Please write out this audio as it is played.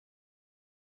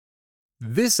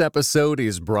This episode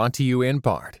is brought to you in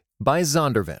part by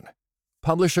Zondervan,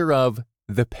 publisher of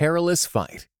The Perilous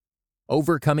Fight: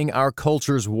 Overcoming Our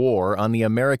Culture's War on the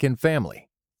American Family,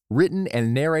 written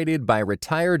and narrated by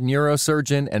retired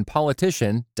neurosurgeon and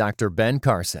politician Dr. Ben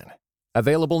Carson.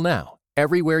 Available now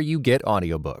everywhere you get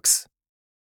audiobooks.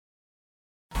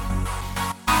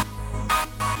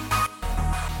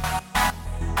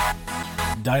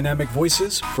 Dynamic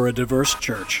voices for a diverse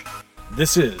church.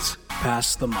 This is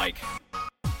Pass the Mic.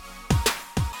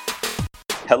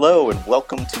 Hello and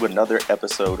welcome to another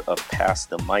episode of Pass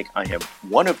the Mic. I am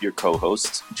one of your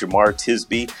co-hosts, Jamar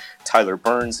Tisby. Tyler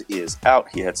Burns is out.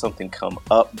 He had something come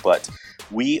up, but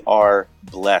we are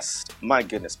blessed, my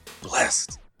goodness,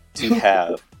 blessed to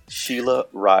have Sheila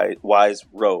Wise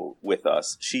Rowe with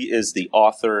us. She is the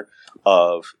author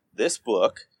of this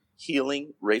book,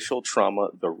 Healing Racial Trauma: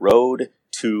 The Road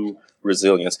to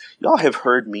Resilience. Y'all have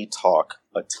heard me talk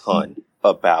a ton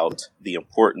about the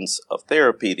importance of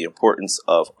therapy, the importance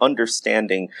of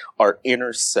understanding our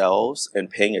inner selves and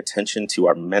paying attention to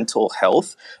our mental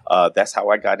health. That's how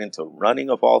I got into running,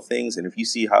 of all things. And if you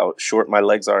see how short my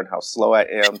legs are and how slow I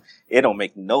am, it don't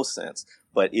make no sense.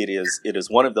 But it is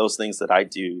one of those things that I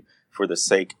do for the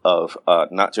sake of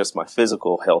not just my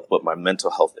physical health, but my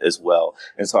mental health as well.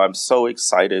 And so I'm so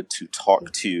excited to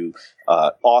talk to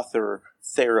author,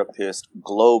 therapist,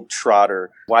 globetrotter,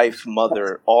 wife,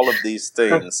 mother, all of these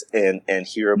things, and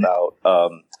hear about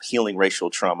healing racial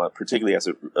trauma, particularly as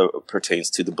it pertains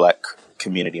to the Black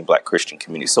community and Black Christian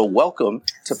community. So welcome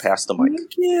to Pass the Mic.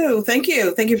 Thank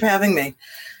you for having me.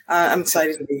 I'm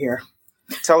excited to be here.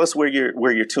 Tell us where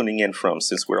you're tuning in from,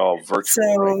 since we're all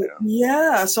virtual right now.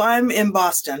 Yeah, so I'm in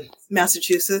Boston,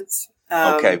 Massachusetts.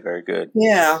 Okay, very good.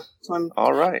 Yeah. So I'm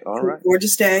all right.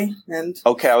 Gorgeous day. And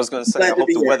okay, I was going to say, I hope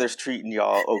the weather's treating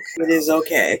y'all okay. It is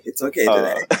okay. It's okay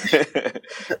today.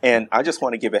 And I just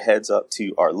want to give a heads up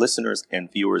to our listeners and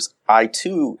viewers. I,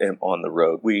 too, am on the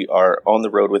road. We are on the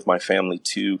road with my family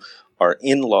to our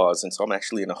in-laws. And so I'm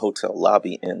actually in a hotel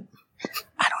lobby, and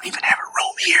I don't even have a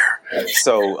room here.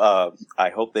 So I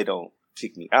hope they don't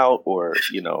kick me out, or,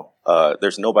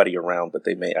 there's nobody around, but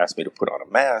they may ask me to put on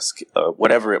a mask,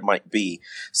 whatever it might be.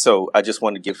 So I just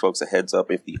want to give folks a heads up.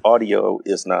 If the audio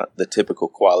is not the typical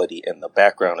quality and the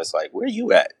background is like, where are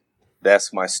you at?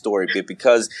 That's my story. But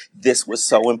because this was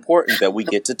so important that we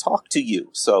get to talk to you.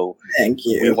 So thank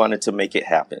you. We wanted to make it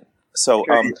happen. So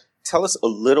tell us a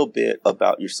little bit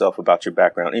about yourself, about your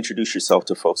background. Introduce yourself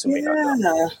to folks who may not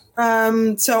know.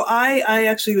 So I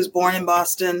actually was born in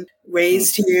Boston,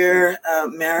 raised here,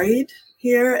 married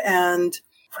here, and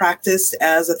practiced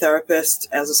as a therapist,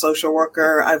 as a social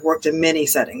worker. I've worked in many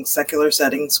settings, secular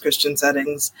settings, Christian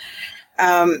settings,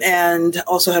 and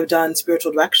also have done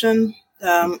spiritual direction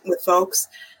with folks,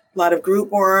 a lot of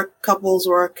group work, couples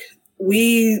work.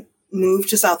 We moved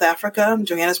to South Africa,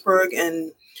 Johannesburg,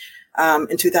 in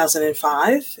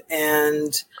 2005,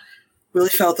 and really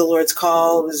felt the Lord's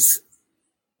call.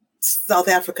 South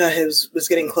Africa was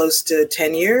getting close to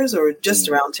 10 years, or just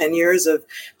around 10 years of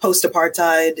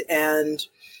post-apartheid, and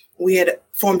we had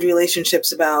formed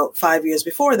relationships about 5 years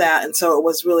before that, and so it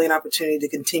was really an opportunity to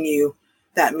continue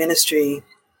that ministry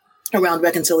around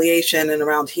reconciliation and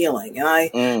around healing. And I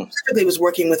particularly was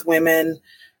working with women,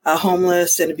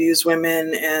 homeless and abused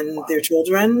women and their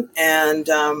children, and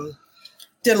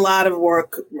did a lot of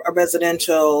work, a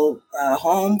residential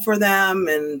home for them,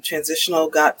 and transitional,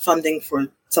 got funding for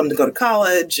some to go to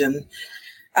college. And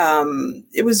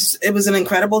it was an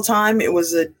incredible time. It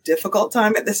was a difficult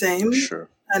time in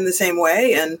the same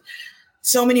way. And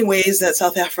so many ways that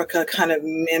South Africa kind of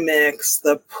mimics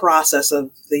the process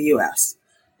of the U.S.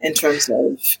 in terms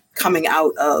of coming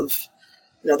out of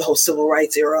the whole civil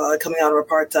rights era, coming out of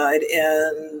apartheid.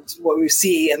 And what we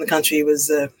see in the country was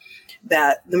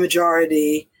that the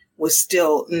majority was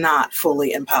still not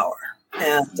fully in power.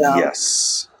 And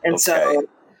yes. And okay. So,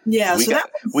 yeah.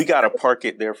 We got to park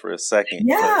it there for a second.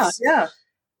 Yeah.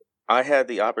 I had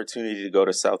the opportunity to go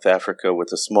to South Africa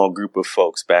with a small group of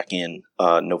folks back in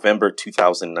November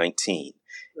 2019.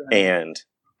 Right. And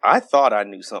I thought I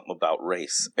knew something about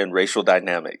race and racial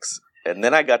dynamics. And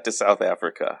then I got to South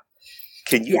Africa.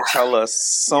 Can you tell us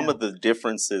some of the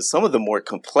differences, some of the more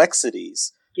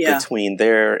complexities between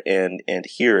there and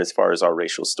here as far as our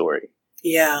racial story?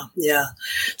 Yeah.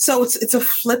 So it's a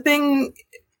flipping.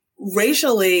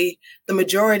 Racially, the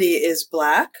majority is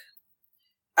Black.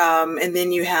 And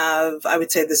then you have, I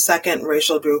would say the second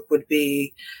racial group would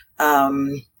be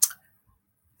those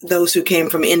who came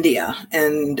from India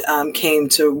and came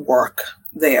to work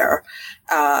there.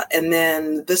 And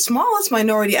then the smallest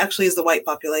minority actually is the white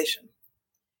population.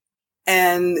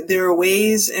 And there are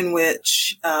ways in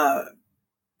which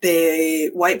the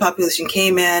white population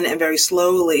came in, and very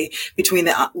slowly between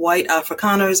the white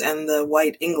Afrikaners and the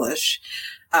white English,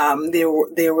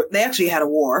 they actually had a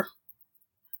war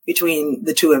between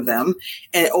the two of them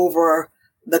and over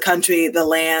the country, the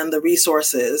land, the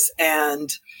resources.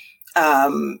 And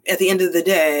at the end of the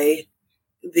day,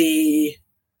 the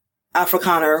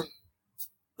Afrikaner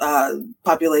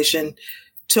population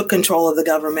took control of the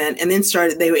government, and then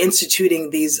they were instituting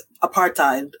these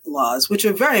apartheid laws, which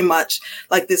are very much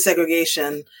like the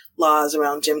segregation laws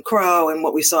around Jim Crow and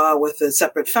what we saw with the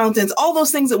separate fountains, all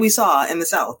those things that we saw in the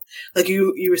South. Like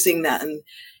you were seeing that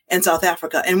in South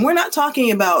Africa. And we're not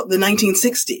talking about the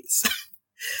 1960s.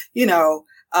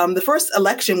 The first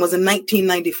election was in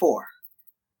 1994.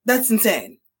 That's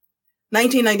insane.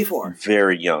 1994.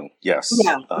 Very young. Yes.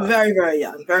 Yeah. Very, very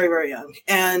young. Very, very young.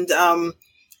 And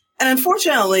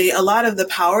unfortunately, a lot of the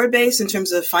power base in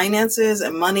terms of finances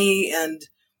and money and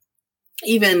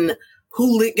even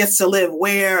who gets to live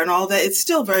where and all that, it's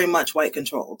still very much white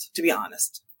controlled, to be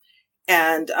honest.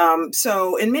 And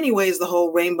so in many ways, the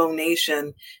whole Rainbow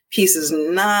Nation piece is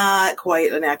not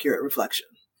quite an accurate reflection.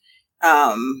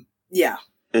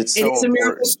 It's a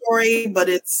miracle story, but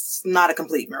it's not a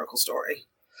complete miracle story.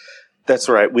 That's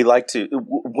right. We like to,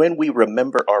 when we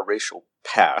remember our racial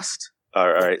past,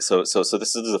 all right. So this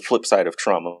is the flip side of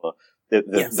trauma.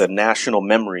 The national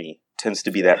memory tends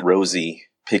to be that rosy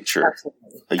picture.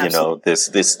 Absolutely.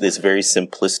 This very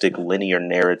simplistic linear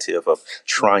narrative of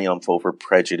triumph over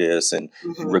prejudice and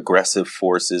regressive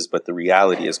forces, but the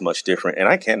reality is much different. And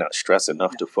I cannot stress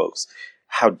enough to folks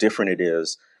how different it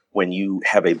is when you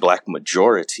have a Black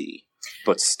majority,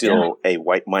 but still a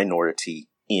white minority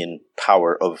in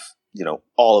power of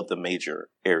all of the major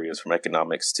areas, from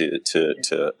economics to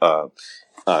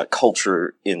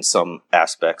culture in some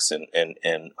aspects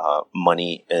and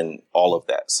money and all of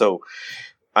that. So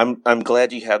I'm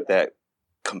glad you have that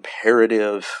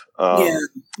comparative. I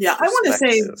want to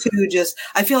say too,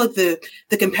 I feel like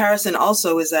the comparison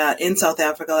also is that in South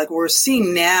Africa, like we're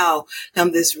seeing now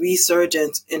this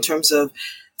resurgence in terms of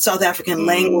South African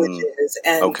languages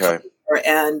and culture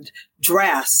and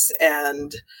dress,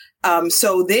 and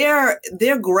so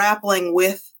they're grappling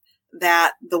with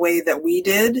that the way that we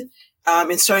did,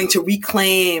 and starting to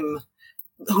reclaim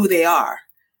who they are,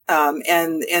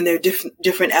 and their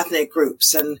different ethnic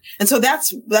groups, and so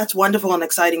that's wonderful and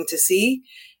exciting to see,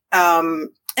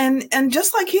 and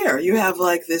just like here, you have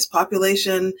like this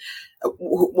population,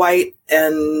 white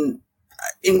and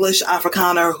English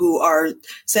Afrikaner, who are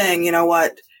saying, you know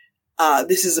what,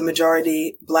 this is a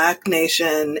majority Black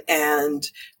nation, and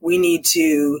we need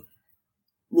to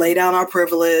lay down our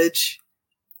privilege.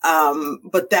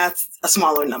 But that's a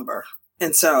smaller number.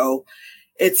 And so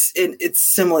it's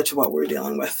similar to what we're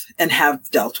dealing with and have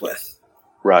dealt with.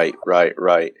 Right.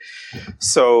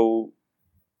 So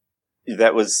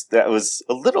that was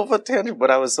a little of a tangent, but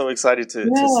I was so excited to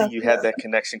see you had that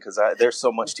connection, because there's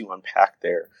so much to unpack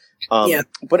there.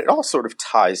 But it all sort of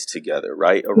ties together,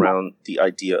 right, around the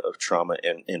idea of trauma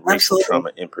and racial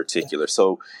trauma in particular.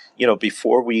 So,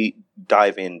 before we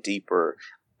dive in deeper,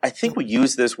 I think we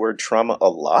use this word trauma a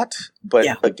lot, but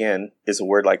again, is a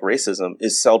word like racism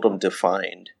is seldom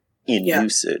defined in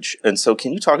usage. And so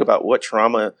can you talk about what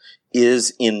trauma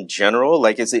is in general?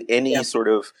 Like, is it any sort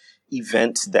of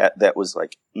event that was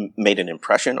like made an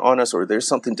impression on us, or there's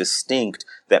something distinct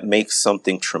that makes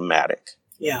something traumatic?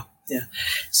 Yeah.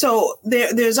 So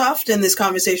there's often this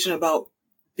conversation about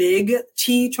big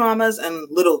T traumas and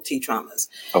little T traumas.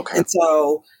 Okay. And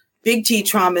so big T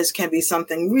traumas can be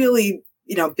something really,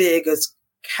 big, as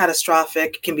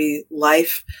catastrophic, can be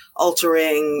life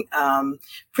altering,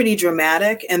 pretty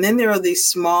dramatic. And then there are these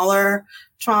smaller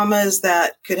traumas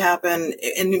that could happen.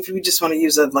 And if we just want to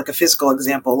use a physical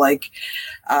example, like,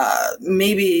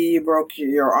 maybe you broke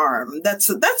your arm,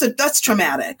 that's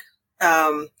traumatic.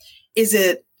 Is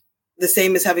it the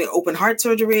same as having open heart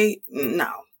surgery?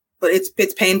 No, but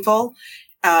it's painful.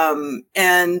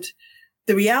 And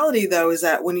the reality though, is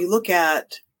that when you look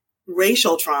at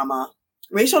racial trauma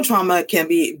can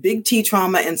be big T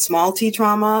trauma and small T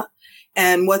trauma.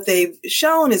 And what they've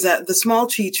shown is that the small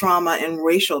T trauma and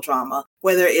racial trauma,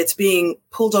 whether it's being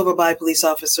pulled over by police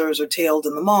officers or tailed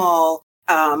in the mall,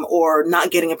 or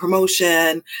not getting a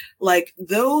promotion, like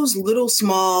those little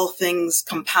small things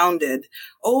compounded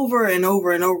over and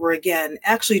over and over again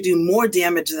actually do more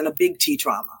damage than a big T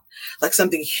trauma, like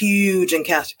something huge and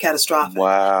catastrophic.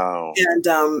 Wow.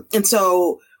 And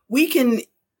so we can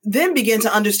then begin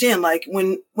to understand, like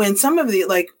when some of the,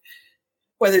 like,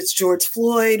 whether it's George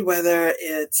Floyd, whether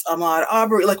it's Ahmaud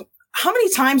Arbery, like how many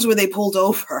times were they pulled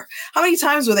over? How many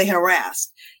times were they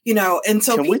harassed? And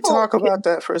so can we talk about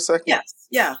that for a second? Yes.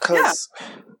 Yeah. Because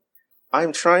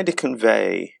I'm trying to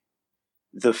convey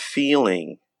the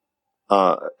feeling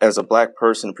as a Black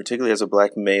person, particularly as a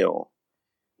Black male,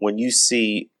 when you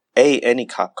see A, any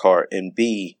cop car, and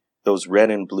B, those red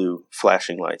and blue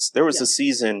flashing lights. There was a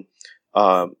season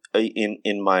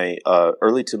in my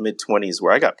early to mid 20s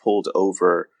where I got pulled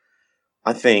over,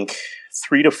 I think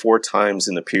 3 to 4 times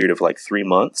in the period of like 3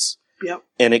 months. Yep.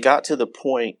 And it got to the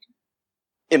point,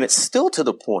 and it's still to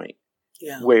the point,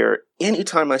 where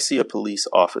anytime I see a police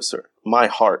officer, my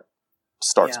heart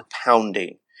starts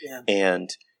pounding. Yeah. And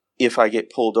if I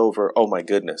get pulled over, oh my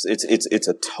goodness, it's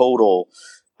a total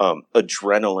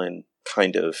adrenaline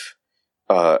kind of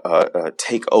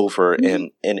take over,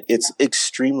 and it's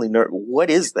extremely What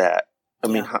is that? I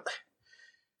mean,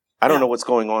 I don't know what's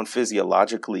going on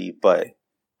physiologically, but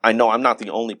I know I'm not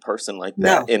the only person like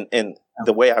that. No. And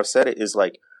the way I've said it is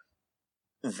like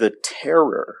the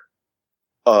terror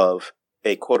of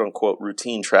a quote unquote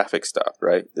routine traffic stop,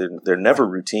 right? They're never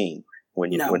routine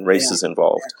when race is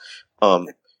involved.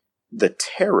 The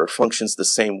terror functions the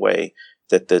same way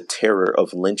that the terror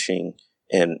of lynching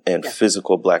and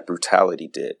physical Black brutality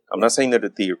did. I'm not saying that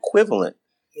it's the equivalent,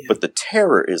 but the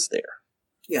terror is there.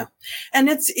 Yeah. And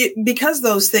because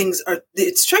those things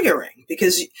it's triggering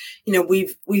because,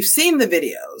 we've seen the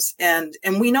videos and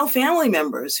we know family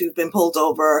members who've been pulled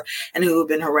over and who have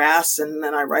been harassed. And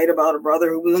then I write about a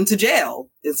brother who went to jail.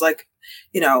 It's like,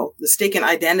 the mistaken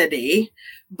identity.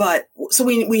 But so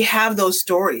we have those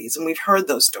stories and we've heard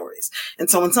those stories. And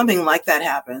so when something like that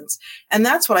happens, and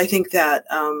that's what I think that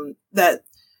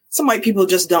some white people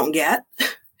just don't get,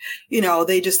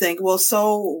 they just think, well,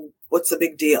 so what's the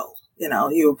big deal?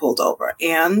 You were pulled over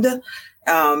and,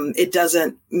 it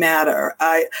doesn't matter.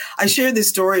 I shared this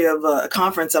story of a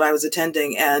conference that I was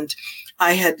attending and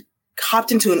I had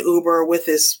hopped into an Uber with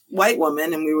this white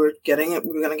woman and we were going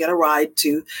to get a ride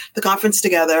to the conference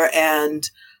together. And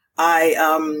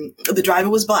the driver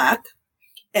was Black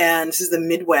and this is the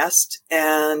Midwest.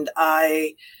 And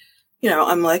I'm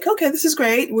like, okay, this is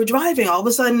great. We're driving. All of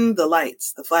a sudden the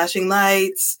flashing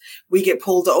lights, we get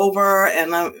pulled over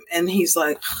and he's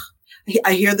like,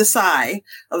 I hear the sigh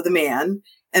of the man.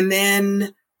 And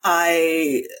then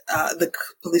the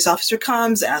police officer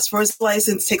comes, asks for his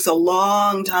license, takes a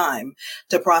long time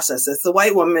to process this. The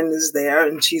white woman is there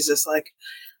and she's just like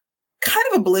kind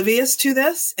of oblivious to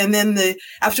this. And then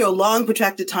after a long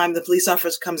protracted time, the police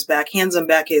officer comes back, hands him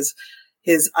back his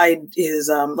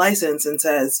license and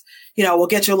says, we'll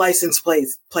get your license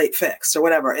plate fixed or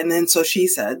whatever. And then so she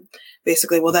said,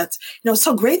 basically, well, that's, it's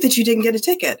so great that you didn't get a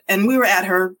ticket. And we were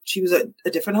she was at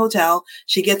a different hotel.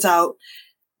 She gets out.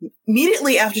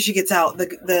 Immediately after she gets out,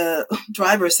 the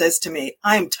driver says to me,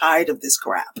 I'm tired of this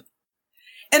crap.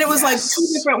 And it was like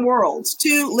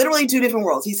literally two different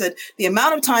worlds. He said, the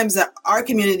amount of times that our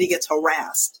community gets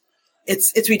harassed,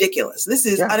 it's ridiculous. This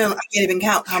is, I can't even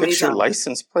count how many times. Your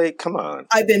license plate. Come on.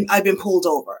 I've been pulled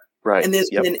over. Right. And there's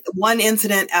been one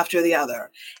incident after the other.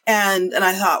 And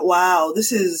I thought, wow,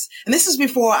 this is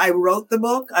before I wrote the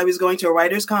book. I was going to a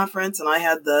writer's conference and I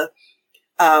had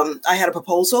I had a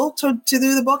proposal to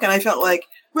do the book. And I felt like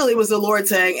really was the Lord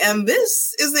saying, and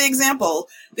this is the example.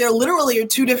 There literally are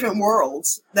two different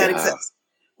worlds that exist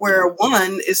where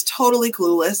one is totally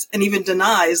clueless and even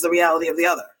denies the reality of the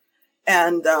other.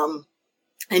 And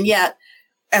yet,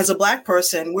 as a Black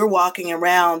person, we're walking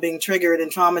around being triggered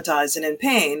and traumatized and in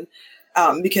pain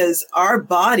because our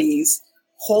bodies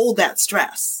hold that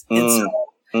stress. And so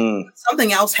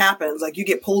something else happens, like you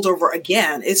get pulled over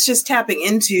again. It's just tapping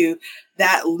into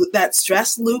that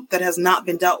stress loop that has not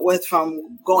been dealt with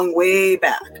from going way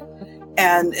back.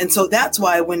 And so that's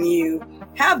why when you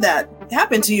have that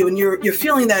happen to you and you're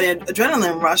feeling that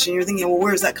adrenaline rush and you're thinking, well,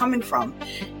 where is that coming from?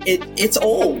 It's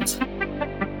old.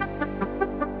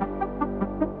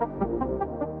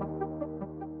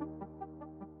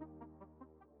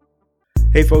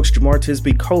 Hey folks, Jamar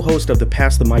Tisby, co-host of the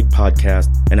Pass the Mic podcast,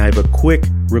 and I have a quick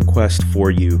request for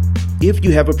you. If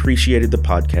you have appreciated the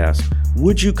podcast,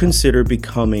 would you consider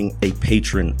becoming a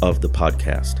patron of the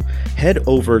podcast? Head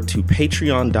over to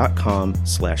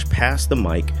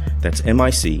patreon.com/passthemic, that's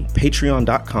MIC,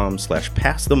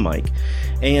 patreon.com/passthemic,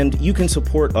 and you can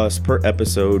support us per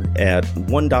episode at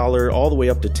 $1 all the way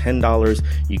up to $10.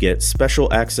 You get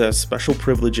special access, special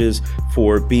privileges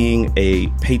for being a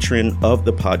patron of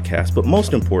the podcast, but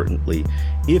most importantly,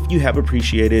 if you have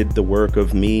appreciated the work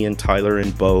of me and Tyler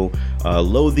and Bo,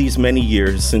 these many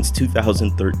years since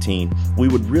 2013, we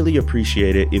would really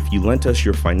appreciate it if you lent us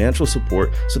your financial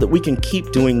support so that we can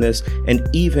keep doing this and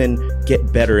even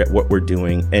get better at what we're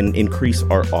doing and increase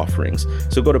our offerings.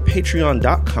 So go to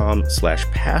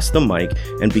patreon.com/passthemic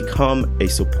and become a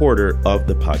supporter of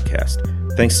the podcast.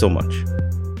 Thanks so much.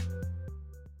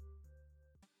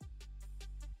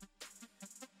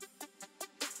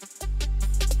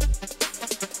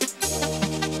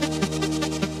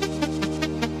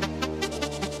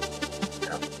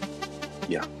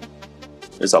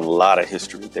 There's a lot of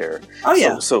history there. Oh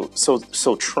yeah.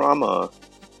 So trauma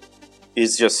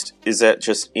is that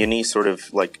just any sort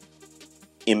of like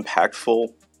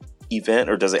impactful event,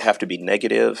 or does it have to be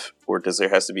negative, or does there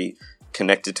has to be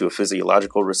connected to a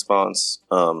physiological response?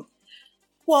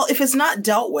 Well, if it's not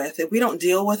dealt with, if we don't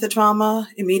deal with the trauma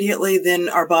immediately, then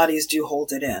our bodies do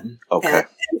hold it in. Okay.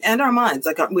 And our minds,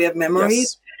 like we have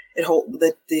memories. Yes.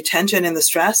 The tension and the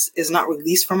stress is not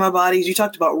released from our bodies. You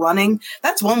talked about running.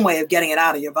 That's one way of getting it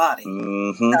out of your body.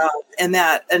 Mm-hmm.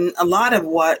 And a lot of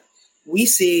what we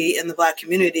see in the Black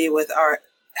community with our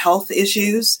health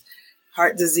issues,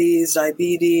 heart disease,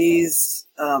 diabetes,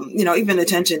 even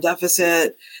attention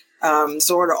deficit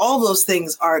disorder, all those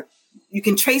things you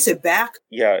can trace it back.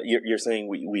 Yeah, you're saying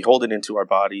we hold it in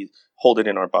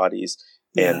our bodies.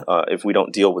 And if we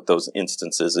don't deal with those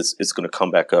instances, it's going to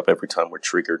come back up every time we're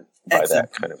triggered by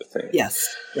that kind of a thing. Yes.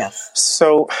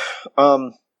 So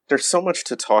there's so much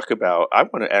to talk about. I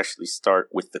want to actually start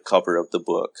with the cover of the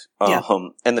book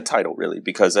and the title, really,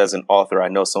 because as an author, I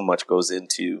know so much goes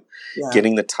into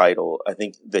getting the title. I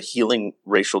think the Healing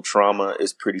Racial Trauma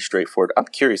is pretty straightforward. I'm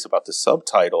curious about the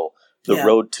subtitle, The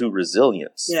Road to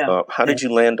Resilience. Yeah. How did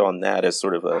you land on that as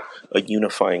sort of a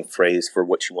unifying phrase for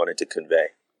what you wanted to convey?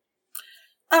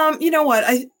 You know what?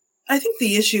 I think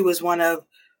the issue is one of,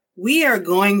 we are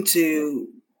going to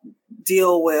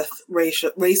deal with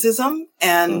racism,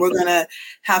 and we're going to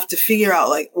have to figure out,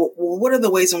 like, what are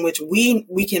the ways in which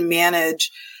we can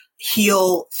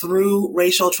heal through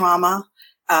racial trauma,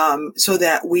 so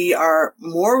that we are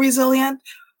more resilient.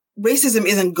 Racism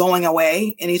isn't going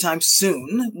away anytime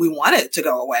soon. We want it to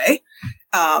go away.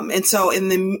 And so in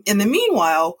the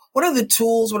meanwhile, what are the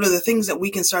tools? What are the things that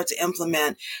we can start to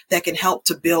implement that can help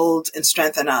to build and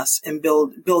strengthen us and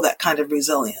build that kind of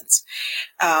resilience?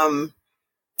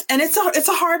 And it's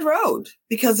a hard road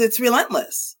because it's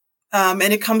relentless. And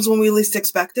it comes when we least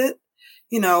expect it.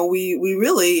 We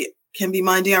really can be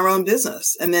minding our own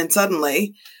business, and then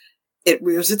suddenly it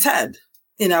rears its head.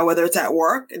 Whether it's at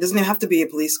work, it doesn't even have to be a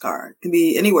police car. It can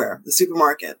be anywhere, the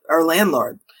supermarket, our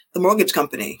landlord, the mortgage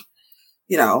company,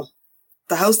 the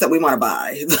house that we want to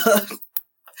buy,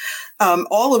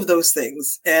 all of those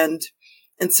things. And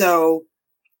so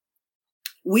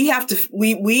we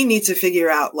need to figure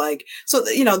out, like, so,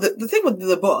 the thing with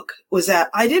the book was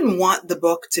that I didn't want the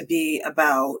book to be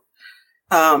about,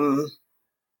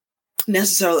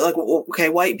 necessarily like, okay,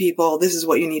 white people, this is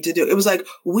what you need to do. It was like,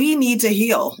 we need to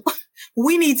heal.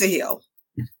 We need to heal.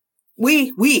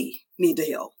 We need to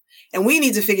heal. And we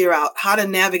need to figure out how to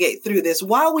navigate through this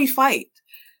while we fight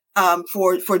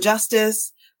for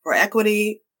justice, for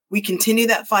equity. We continue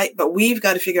that fight, but we've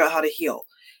got to figure out how to heal.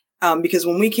 Because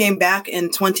when we came back in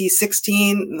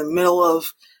 2016, in the middle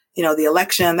of, the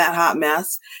election, that hot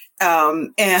mess,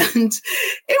 and it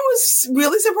was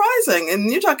really surprising.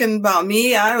 And you're talking about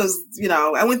me. I was,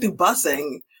 I went through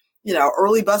busing,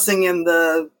 early busing in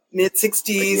the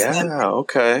mid-60s. Yeah,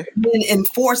 okay. And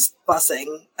enforced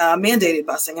busing, mandated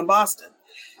busing in Boston.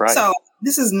 Right. So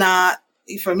this is not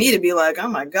for me to be like, oh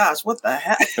my gosh, what the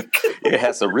heck? It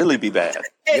has to really be bad.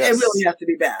 It really has to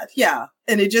be bad. Yeah.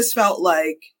 And it just felt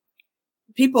like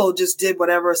people just did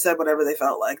whatever, said whatever they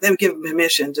felt like. They would give them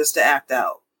permission just to act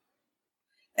out.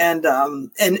 And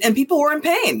people were in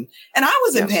pain, and I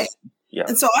was in pain. Yeah.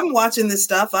 And so I'm watching this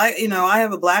stuff. I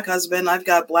have a Black husband. I've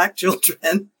got Black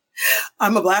children.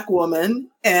 I'm a Black woman.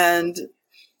 And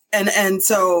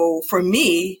so for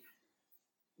me,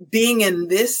 being in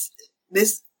this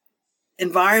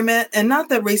environment, and not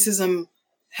that racism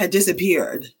had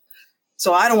disappeared.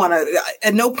 So I don't want to,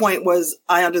 at no point was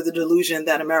I under the delusion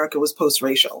that America was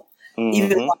post-racial,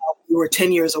 even while we were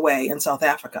 10 years away in South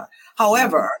Africa.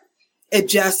 However,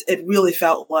 it really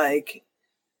felt like,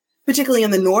 particularly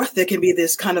in the North, there can be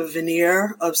this kind of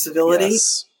veneer of civility.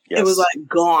 Yes. It was like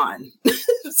gone.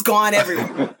 It's gone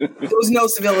everywhere. There was no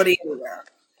civility anywhere.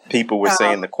 People were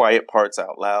saying the quiet parts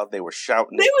out loud. They were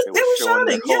shouting. They were showing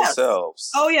shouting, their whole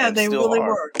selves. Oh yeah, they really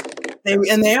were.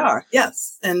 They are.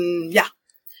 Yes. And yeah.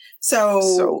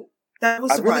 So that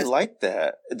was surprising. I really like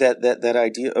that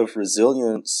idea of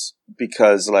resilience,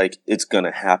 because like it's going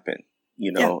to happen.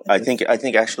 I think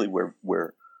actually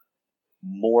we're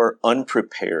more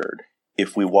unprepared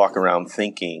if we walk around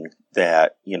thinking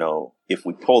that, if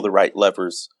we pull the right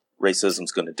levers,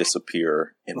 racism's going to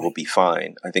disappear and we'll be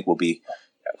fine. I think we'll be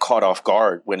caught off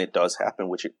guard when it does happen,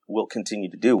 which it will continue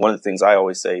to do. One of the things I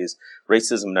always say is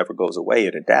racism never goes away,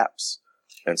 it adapts.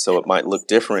 And so it might look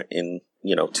different in,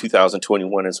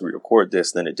 2021 as we record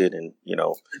this than it did in,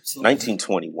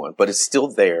 1921, but it's still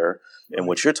there. Right. And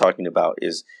what you're talking about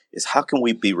is how can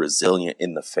we be resilient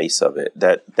in the face of it?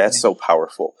 That's so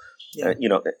powerful. Yeah.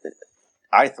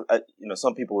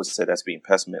 some people would say that's being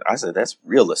pessimistic. I said that's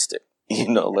realistic. We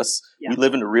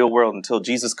live in the real world until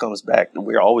Jesus comes back.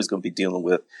 We're always going to be dealing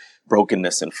with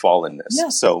brokenness and fallenness. Yeah.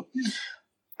 So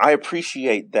I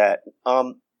appreciate that.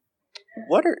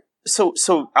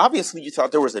 So obviously you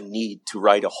thought there was a need to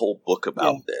write a whole book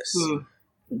about this. Mm.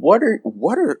 What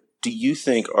do you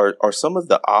think are some of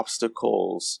the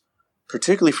obstacles,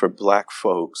 particularly for Black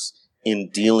folks, in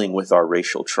dealing with our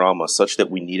racial trauma, such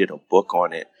that we needed a book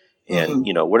on it? And,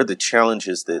 what are the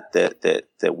challenges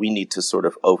that we need to sort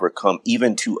of overcome,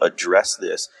 even to address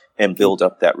this and build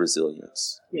up that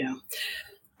resilience? Yeah.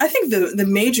 I think the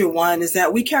major one is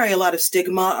that we carry a lot of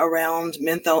stigma around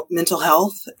mental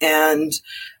health and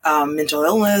mental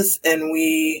illness, and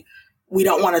we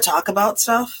don't want to talk about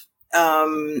stuff.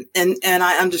 And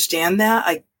I understand that.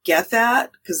 I get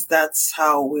that, because that's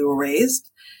how we were raised.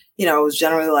 It was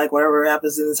generally like, whatever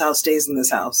happens in this house stays in this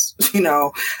house,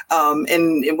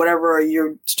 and whatever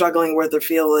you're struggling with or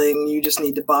feeling, you just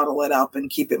need to bottle it up and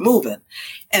keep it moving.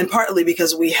 And partly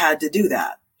because we had to do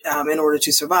that in order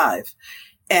to survive.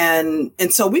 And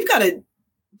so we've got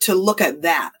to look at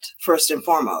that first and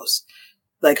foremost.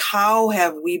 Like, how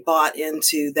have we bought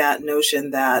into that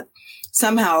notion that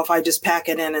somehow if I just pack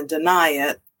it in and deny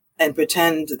it and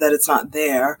pretend that it's not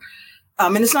there,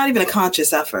 and it's not even a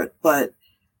conscious effort, but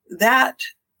that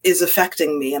is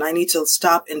affecting me, and I need to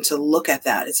stop and to look at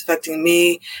that. It's affecting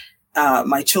me,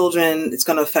 my children. It's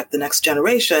going to affect the next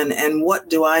generation. And what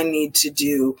do I need to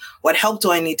do? What help do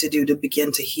I need to do to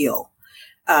begin to heal?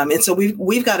 And so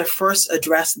we've got to first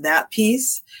address that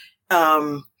piece.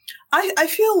 I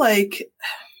feel like,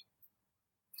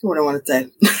 what do I want to say?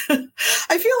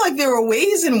 I feel like there are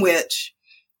ways in which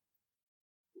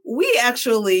we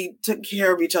actually took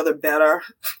care of each other better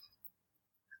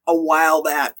a while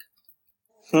back.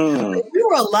 We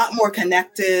were a lot more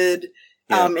connected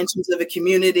in terms of a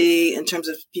community, in terms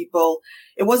of people.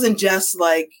 It wasn't just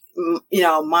like,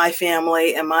 my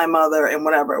family and my mother and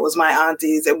whatever. It was my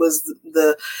aunties. It was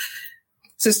the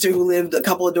sister who lived a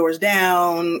couple of doors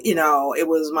down. It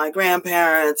was my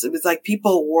grandparents. It was like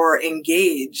people were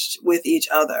engaged with each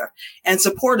other and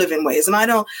supportive in ways. And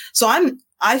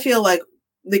I feel like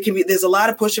there's a lot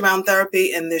of push around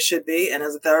therapy, and there should be. And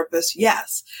as a therapist,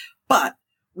 yes. But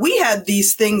we had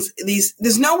these things,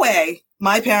 there's no way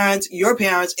my parents, your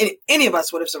parents, any of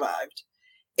us would have survived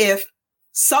if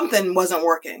something wasn't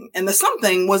working. And the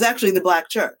something was actually the Black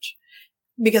church,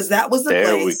 because that was the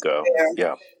place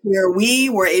where we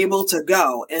were able to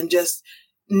go and just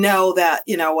know that,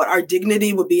 our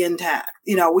dignity would be intact.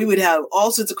 We would have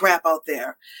all sorts of crap out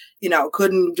there.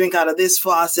 Couldn't drink out of this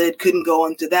faucet, couldn't go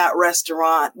into that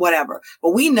restaurant, whatever.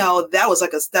 But we know that was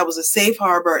a safe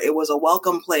harbor. It was a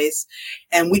welcome place,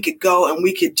 and we could go and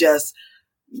we could just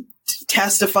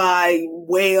testify,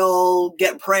 wail,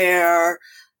 get prayer,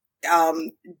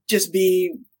 just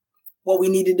be what we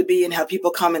needed to be, and have people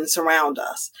come and surround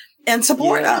us and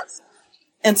support us.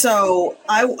 And so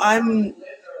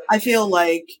I feel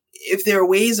like if there are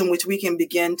ways in which we can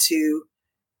begin to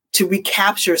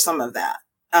recapture some of that,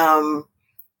 and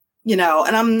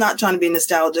I'm not trying to be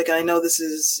nostalgic. And I know this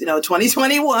is,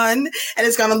 2021, and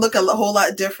it's going to look a whole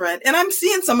lot different. And I'm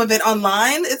seeing some of it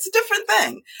online. It's a different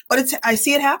thing, but I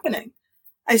see it happening.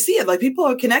 I see it, like, people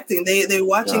are connecting. They're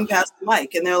watching Pastor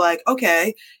Mike, and they're like,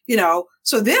 okay,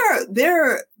 so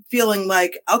they're feeling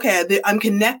like, okay, I'm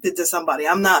connected to somebody.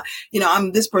 I'm not,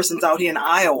 this person's out here in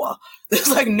Iowa. There's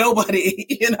like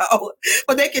nobody,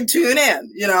 but they can tune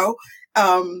in,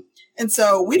 and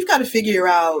so we've got to figure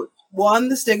out, one,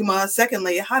 the stigma.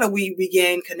 Secondly, how do we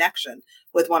regain connection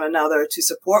with one another to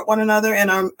support one another in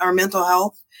our mental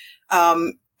health?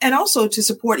 And also to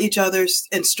support each other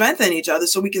and strengthen each other,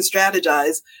 so we can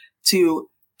strategize to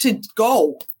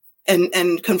go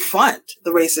and confront the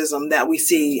racism that we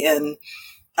see in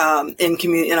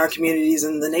our communities,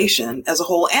 in the nation as a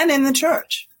whole, and in the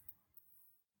church.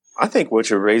 I think what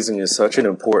you're raising is such an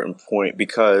important point,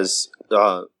 because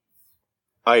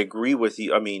I agree with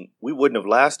you. I mean, we wouldn't have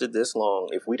lasted this long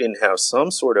if we didn't have some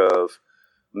sort of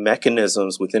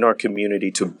mechanisms within our community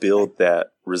to build that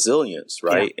resilience,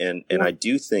 right? Yeah. And I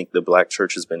do think the Black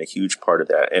church has been a huge part of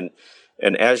that. And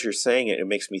as you're saying it, it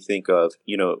makes me think of,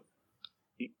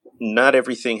 not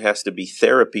everything has to be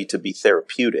therapy to be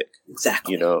therapeutic.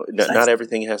 Exactly. Not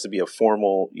everything has to be a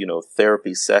formal,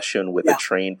 therapy session with a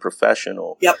trained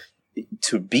professional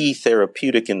to be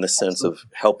therapeutic, in the sense of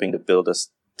helping to build us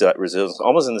that resilience.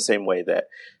 Almost in the same way that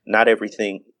not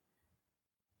everything,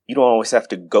 you don't always have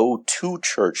to go to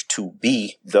church to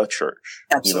be the church.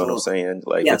 Absolutely. You know what I'm saying?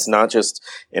 Like, it's not just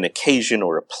an occasion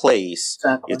or a place.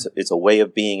 Exactly. It's a way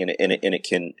of being, and it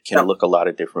can look a lot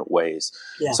of different ways.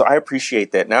 Yeah. So I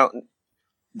appreciate that. Now,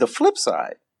 the flip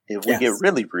side, if we get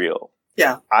really real,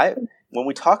 when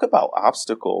we talk about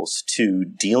obstacles to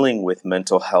dealing with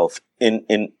mental health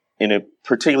in a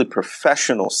particularly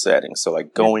professional setting, so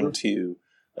like going to,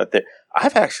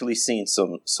 I've actually seen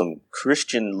some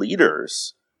Christian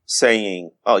leaders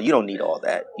saying, "Oh, you don't need all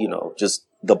that, just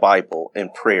the Bible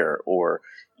and prayer, or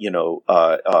you don't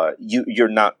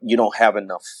have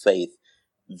enough faith."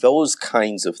 Those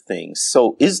kinds of things.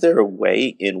 So, is there a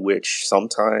way in which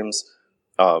sometimes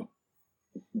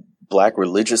Black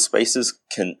religious spaces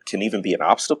can even be an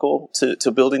obstacle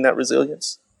to building that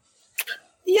resilience?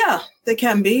 Yeah, they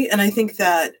can be. And I think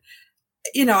that,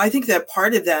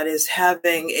 part of that is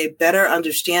having a better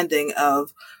understanding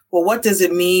of, well, what does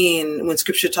it mean when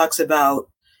Scripture talks about,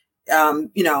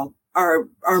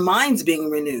 our minds being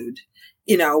renewed?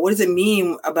 What does it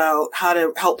mean about how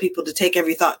to help people to take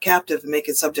every thought captive and make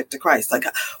it subject to Christ? Like,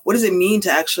 what does it mean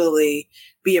to actually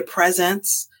be a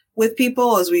presence with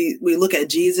people as we look at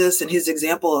Jesus and his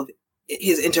example of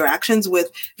his interactions with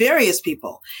various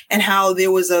people, and how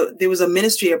there was a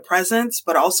ministry of presence,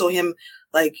 but also him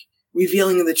like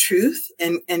revealing the truth,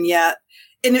 and yet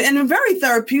in a very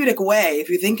therapeutic way, if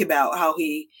you think about how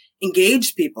he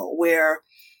engaged people, where,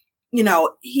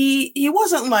 he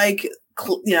wasn't like,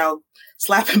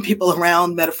 slapping people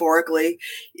around metaphorically,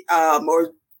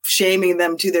 or shaming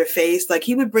them to their face. Like,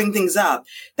 he would bring things up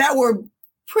that were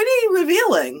pretty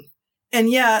revealing. And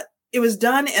yet it was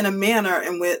done in a manner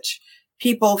in which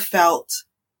people felt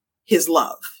his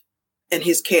love and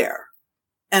his care.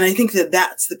 And I think that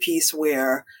that's the piece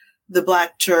where the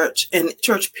Black church and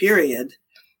church period,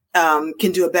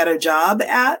 can do a better job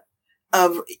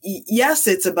yes,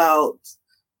 it's about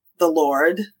the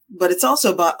Lord, but it's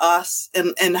also about us,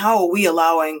 and how are we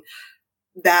allowing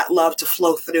that love to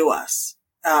flow through us,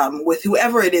 with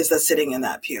whoever it is that's sitting in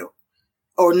that pew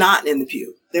or not in the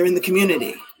pew. They're in the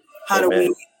community. How do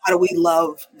we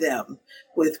love them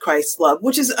with Christ's love,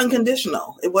 which is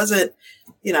unconditional? It wasn't,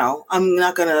 I'm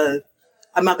not going to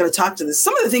talk to this.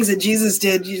 Some of the things that Jesus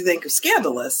did, you think of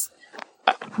scandalous.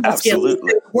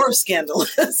 Absolutely. They were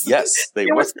scandalous. Yes, they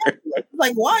were.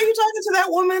 Like, why are you talking to that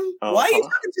woman? Uh-huh. Why are you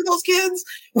talking to those kids?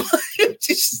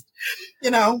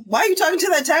 Why are you talking to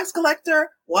that tax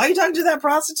collector? Why are you talking to that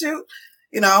prostitute?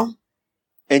 And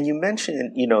you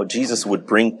mentioned, Jesus would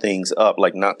bring things up,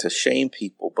 like not to shame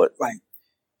people, but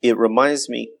It reminds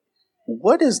me,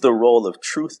 what is the role of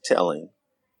truth telling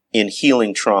in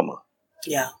healing trauma?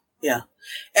 Yeah.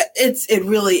 It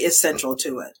really is central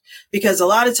to it, because a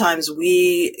lot of times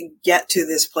we get to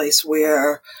this place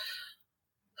where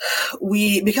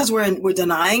because we're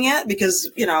denying it,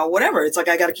 because, whatever, it's like,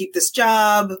 I got to keep this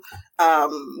job,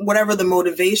 whatever the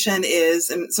motivation is.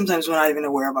 And sometimes we're not even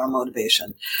aware of our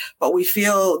motivation, but we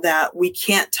feel that we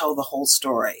can't tell the whole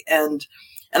story. And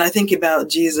I think about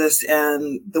Jesus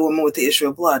and the woman with the issue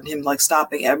of blood, and him like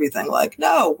stopping everything, like,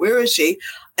 no, where is she?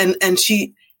 And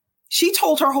she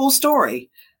told her whole story.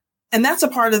 And that's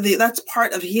part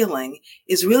of healing,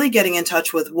 is really getting in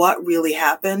touch with what really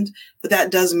happened. But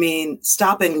that does mean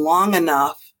stopping long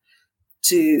enough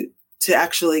to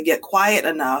actually get quiet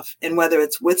enough, and whether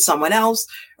it's with someone else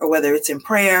or whether it's in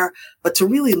prayer, but to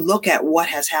really look at what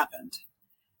has happened,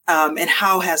 and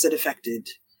how has it affected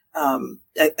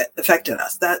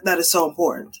us. That is so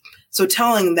important. So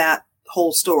telling that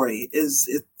whole story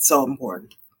is so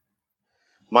important.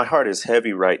 My heart is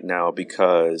heavy right now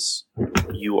because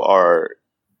you are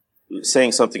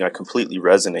saying something I completely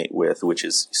resonate with, which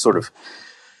is sort of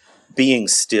being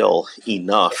still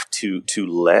enough to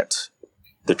let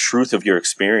the truth of your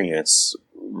experience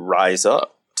rise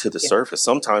up to the surface.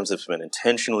 Sometimes it's been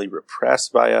intentionally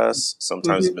repressed by us.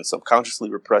 Sometimes it's been subconsciously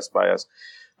repressed by us.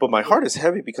 But my heart is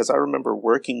heavy because I remember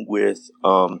working with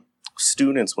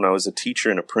students when I was a teacher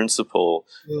and a principal,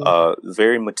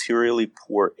 very materially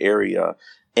poor area.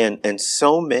 And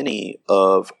so many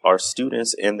of our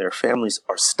students and their families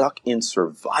are stuck in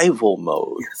survival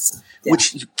mode,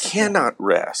 which you cannot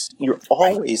rest. You're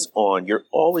always on. You're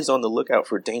always on the lookout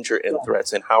for danger and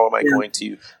threats. And how am I going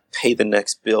to pay the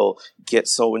next bill, get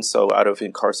so-and-so out of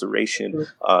incarceration,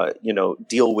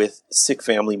 deal with sick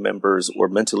family members or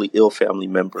mentally ill family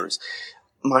members.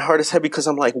 My heart is heavy because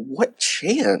I'm like, what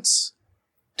chance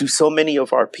do so many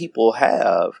of our people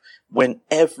have when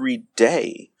every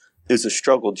day is a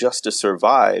struggle just to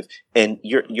survive, and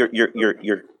you've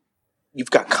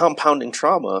got compounding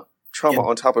trauma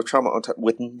on top of trauma on top,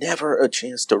 with never a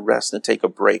chance to rest and take a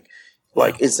break.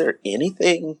 Like, is there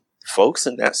anything folks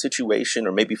in that situation,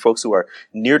 or maybe folks who are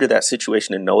near to that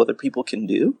situation and know other people, can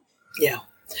do? Yeah.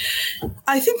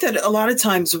 I think that a lot of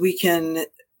times we can,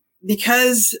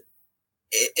 because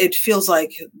it feels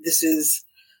like this is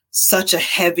such a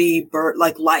heavy burden,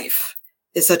 like life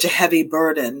is such a heavy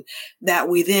burden, that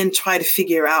we then try to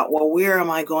figure out, well, where am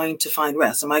I going to find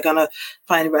rest? Am I going to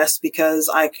find rest because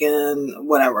I can,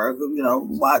 whatever,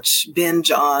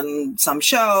 binge on some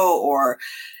show, or,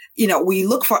 we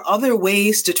look for other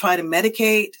ways to try to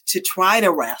medicate, to try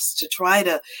to rest, to try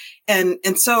to,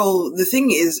 and so the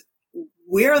thing is,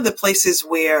 where are the places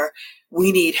where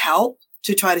we need help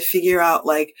to try to figure out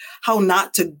like how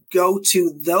not to go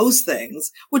to those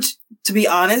things, which, to be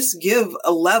honest, give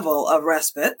a level of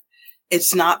respite.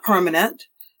 It's not permanent,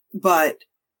 but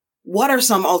what are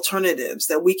some alternatives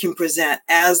that we can present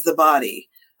as the body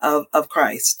of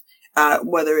Christ,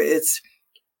 whether it's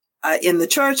in the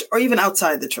church or even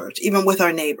outside the church, even with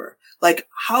our neighbor? Like,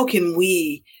 how can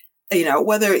we,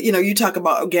 whether, you talk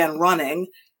about, again, running,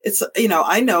 it's,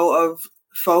 I know of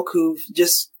folk who've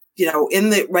just, in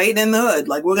the hood,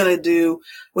 like we're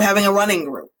having a running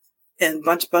group and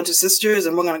bunch of sisters,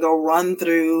 and we're going to go run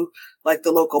through like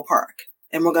the local park.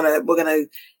 And we're going to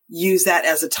use that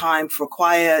as a time for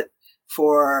quiet,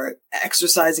 for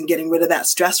exercise and getting rid of that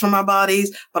stress from our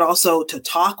bodies, but also to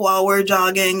talk while we're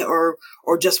jogging or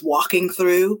just walking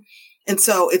through. And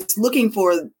so it's looking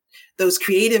for those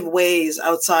creative ways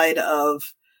outside of,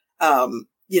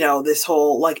 this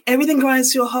whole, like, everything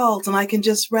grinds to a halt and I can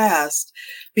just rest,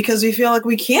 because we feel like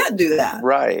we can't do that.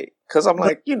 Right. Because I'm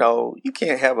like, you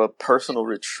can't have a personal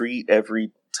retreat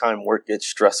every time work gets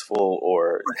stressful,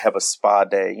 or have a spa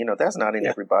day. That's not in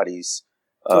everybody's,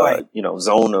 right.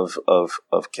 Zone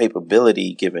of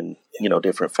capability, given,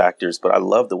 different factors. But I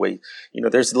love the way,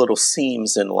 there's little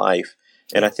seams in life.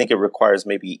 And I think it requires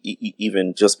maybe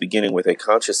even just beginning with a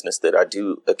consciousness that I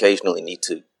do occasionally need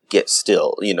to get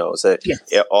still, so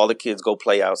all the kids go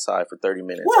play outside for 30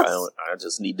 minutes. Yes. I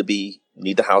just need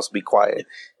the house to be quiet,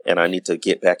 and I need to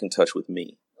get back in touch with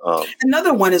me.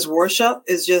 Another one is worship,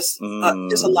 is just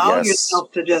allow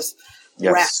yourself to just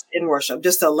rest in worship,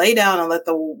 just to lay down and let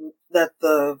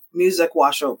the music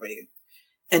wash over you,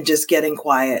 and just getting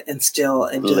quiet and still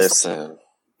and just listen.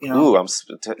 Ooh, I'm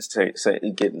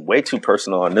getting way too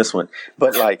personal on this one,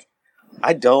 but like,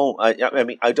 I don't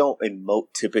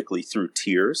emote typically through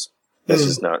tears. This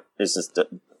is not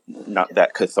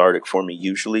that cathartic for me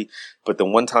usually. But the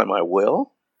one time I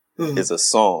will is a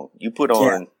song. You put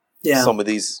on some of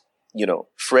these,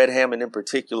 Fred Hammond in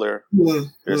particular.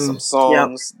 There's some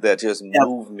songs that just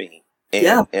move me.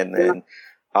 And then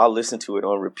I'll listen to it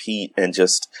on repeat and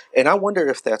I wonder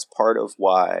if that's part of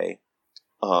why,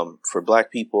 for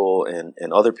Black people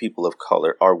and other people of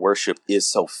color, our worship is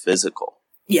so physical.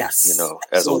 Yes.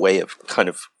 As a way of kind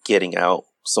of getting out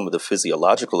some of the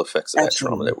physiological effects of that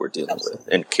trauma that we're dealing with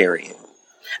and carrying.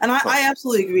 And I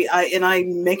absolutely agree. I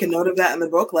make a note of that in the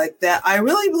book, like that. I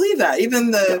really believe that.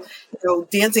 Even the,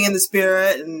 dancing in the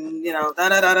spirit and,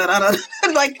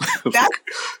 like that's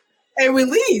a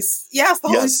release. Yes, the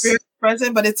Holy Spirit is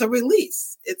present, but it's a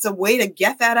release. It's a way to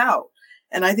get that out.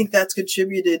 And I think that's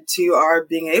contributed to our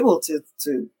being able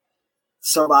to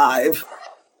survive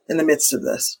in the midst of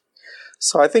this.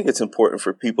 So I think it's important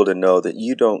for people to know that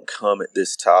you don't come at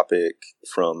this topic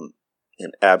from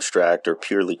an abstract or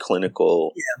purely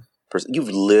clinical person. You've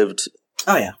lived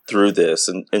through this.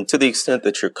 And to the extent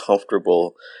that you're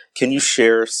comfortable, can you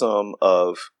share some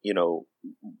of,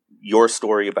 your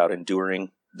story about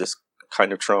enduring this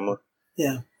kind of trauma?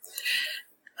 Yeah.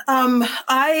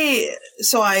 I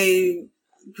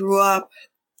grew up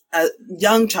a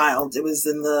young child. It was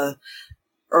in the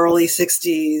early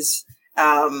 60s.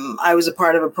 I was a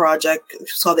part of a project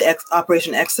called the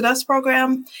Operation Exodus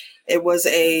program. It was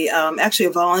actually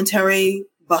a voluntary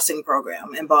busing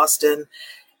program in Boston.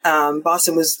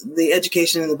 Boston the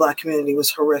education in the Black community was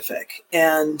horrific.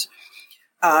 And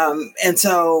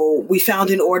so we found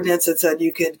an ordinance that said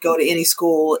you could go to any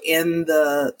school in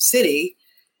the city,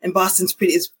 and Boston's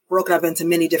is broken up into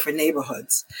many different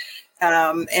neighborhoods.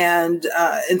 And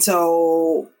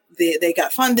so they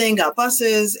got funding, got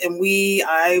buses, and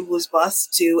I was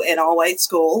bused to an all-white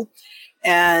school,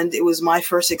 and it was my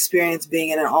first experience being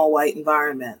in an all-white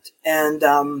environment, and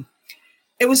that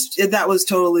was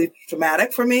totally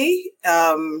traumatic for me,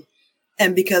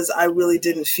 and because I really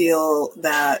didn't feel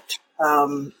that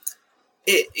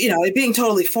it being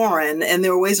totally foreign, and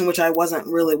there were ways in which I wasn't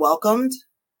really welcomed,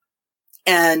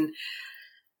 and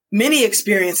many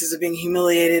experiences of being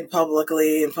humiliated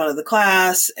publicly in front of the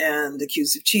class and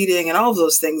accused of cheating and all of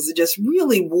those things that just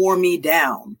really wore me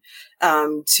down,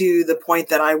 to the point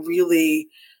that I really,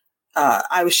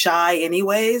 I was shy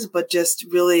anyways, but just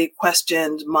really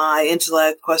questioned my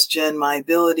intellect, questioned my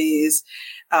abilities.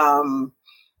 I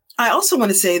also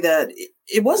want to say that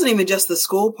it wasn't even just the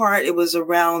school part. It was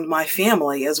around my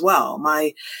family as well.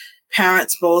 My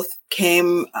parents both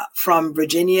came from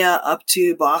Virginia up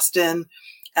to Boston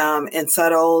and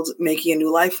settled, making a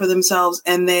new life for themselves.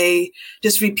 And they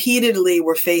just repeatedly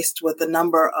were faced with a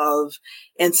number of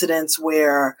incidents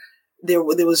where there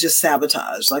was just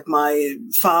sabotage. Like my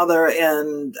father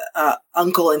and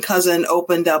uncle and cousin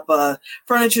opened up a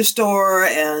furniture store,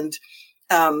 and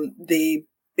the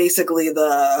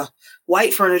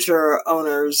white furniture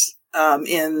owners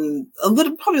in a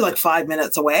little, probably like 5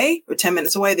 minutes away or 10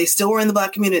 minutes away, they still were in the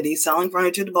Black community selling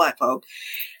furniture to Black folk.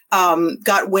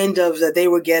 Got wind of that they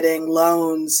were getting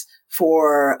loans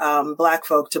for Black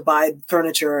folk to buy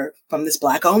furniture from this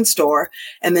Black-owned store.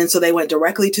 And then so they went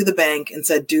directly to the bank and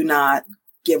said, do not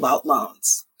give out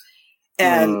loans.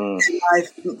 And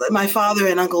my father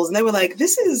and uncles, and they were like,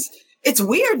 it's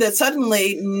weird that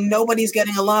suddenly nobody's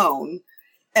getting a loan.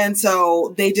 And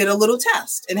so they did a little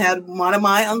test and had one of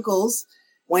my uncles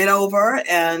went over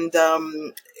and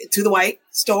to the white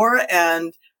store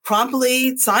and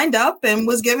promptly signed up and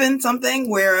was given something.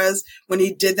 Whereas when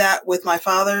he did that with my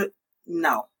father,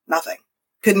 no, nothing.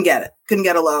 Couldn't get it. Couldn't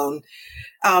get a loan.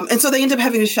 And so they ended up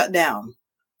having to shut down.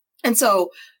 And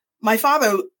so my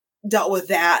father dealt with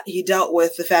that. He dealt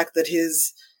with the fact that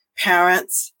his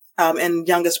parents and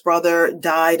youngest brother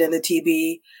died in the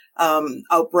TB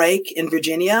outbreak in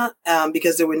Virginia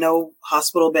because there were no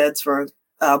hospital beds for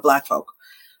Black folk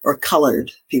or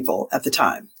colored people at the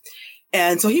time.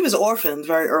 And so he was orphaned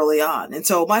very early on. And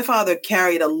so my father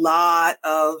carried a lot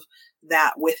of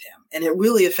that with him. And it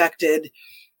really affected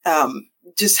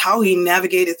just how he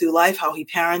navigated through life, how he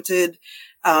parented.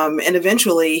 And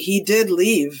eventually he did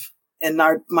leave, and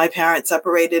my parents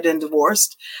separated and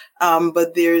divorced.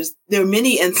 But there are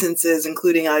many instances,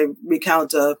 including I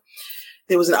recount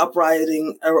there was an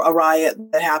uprising, a riot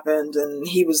that happened, and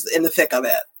he was in the thick of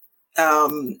it.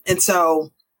 And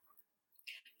so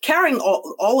carrying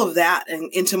all of that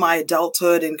into my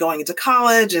adulthood and going into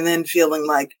college and then feeling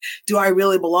like, do I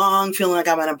really belong? Feeling like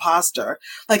I'm an imposter.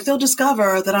 Like they'll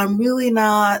discover that I'm really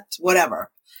not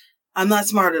whatever. I'm not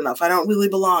smart enough. I don't really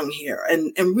belong here.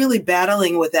 And really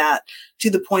battling with that to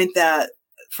the point that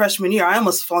freshman year, I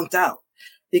almost flunked out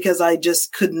because I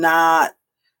just could not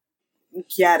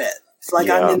get it. It's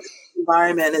like I'm in this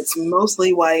environment. It's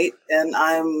mostly white and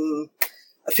I'm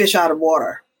a fish out of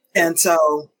water. And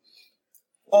so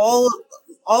all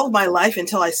of my life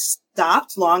until I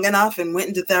stopped long enough and went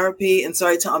into therapy and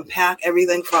started to unpack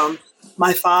everything from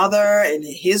my father and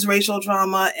his racial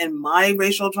trauma and my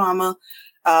racial trauma,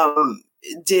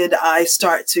 did I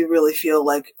start to really feel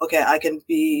like, okay, I can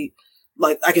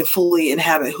fully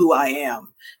inhabit who I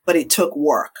am. But it took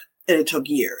work and it took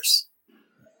years.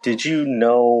 Did you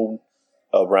know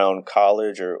around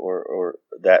college or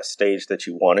that stage that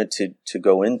you wanted to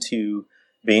go into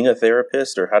being a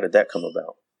therapist, or how did that come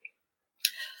about?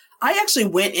 I actually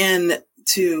went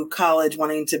into college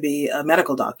wanting to be a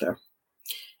medical doctor.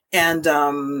 And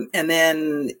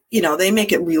then, they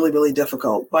make it really, really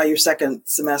difficult by your second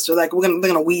semester. Like they're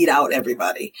going to weed out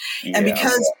everybody. Yeah. And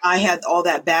because I had all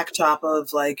that backdrop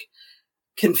of like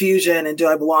confusion and do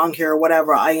I belong here or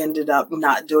whatever, I ended up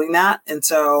not doing that. And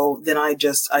so then I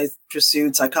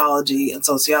pursued psychology and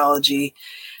sociology.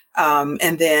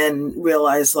 And then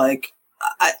realized like,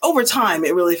 over time,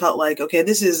 it really felt like, okay,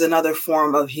 this is another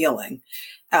form of healing.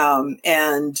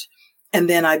 And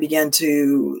then I began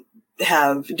to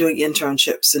doing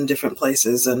internships in different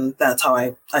places. And that's how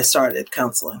I started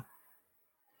counseling.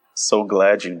 So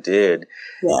glad you did.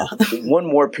 Yeah. One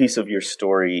more piece of your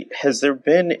story. Have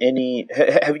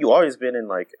you always been in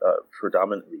like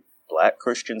predominantly Black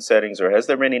Christian settings, or has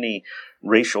there been any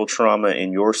racial trauma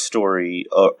in your story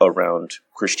around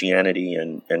Christianity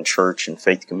and church and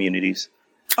faith communities?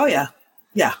 Oh, yeah.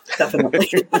 Yeah, definitely.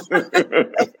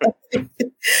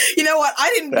 You know what?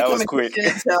 I didn't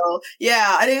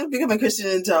become a Christian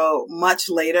until much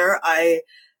later. I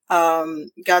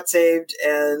got saved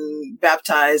and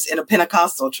baptized in a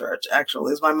Pentecostal church, actually.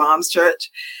 It was my mom's church.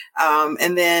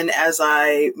 And then as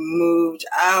I moved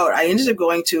out, I ended up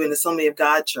going to an Assembly of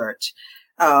God church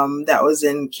that was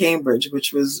in Cambridge,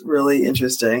 which was really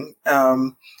interesting.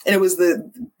 And it was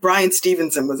Brian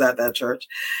Stevenson was at that church.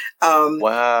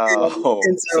 Wow.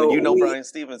 And so Brian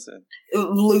Stevenson?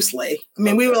 Loosely. I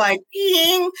mean, we were like,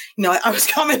 I was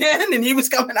coming in and he was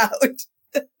coming out.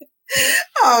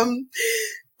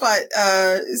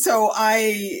 So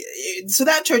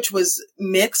that church was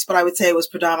mixed, but I would say it was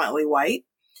predominantly white.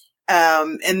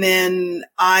 And then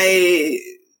I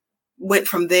went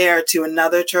from there to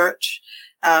another church,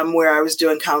 where I was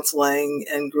doing counseling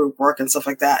and group work and stuff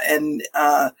like that. And,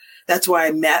 that's where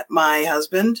I met my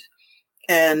husband,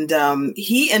 and,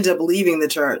 he ended up leaving the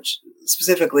church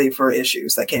specifically for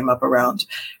issues that came up around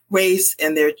race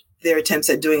and their attempts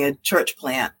at doing a church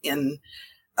plant in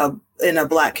a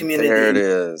Black community. There it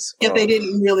is. Yet they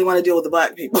didn't really want to deal with the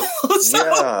Black people. So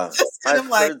yeah, I've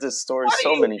heard this story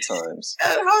so many times.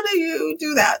 How do you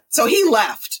do that? So he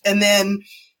left, and then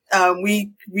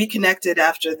we reconnected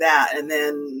after that, and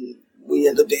then we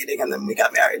ended up dating, and then we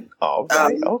got married.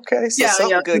 Okay. So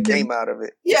something good came out of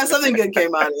it. Yeah, something good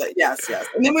came out of it. Yes.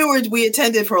 And then we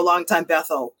attended for a long time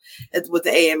Bethel with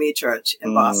the AME Church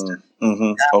in Boston.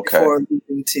 Before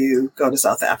moving to go to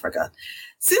South Africa.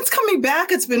 Since coming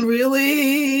back, it's been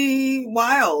really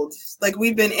wild. Like,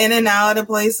 we've been in and out of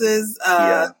places.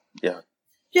 So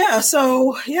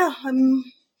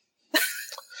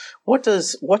What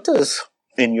does,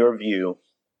 in your view,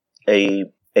 a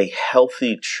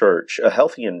healthy church, a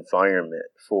healthy environment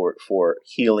for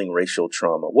healing racial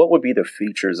trauma, what would be the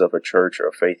features of a church or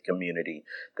a faith community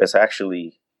that's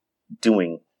actually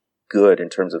doing good in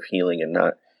terms of healing and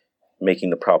not making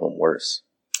the problem worse?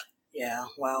 Yeah,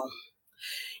 well,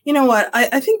 you know what?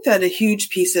 I think that a huge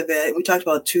piece of it, we talked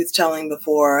about truth telling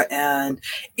before, and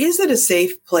is it a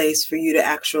safe place for you to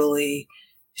actually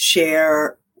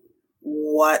share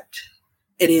what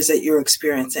it is that you're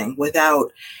experiencing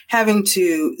without having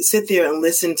to sit there and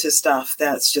listen to stuff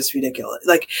that's just ridiculous,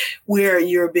 like where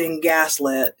you're being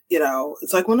gaslit?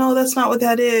 It's like, well, no, that's not what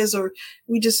that is. Or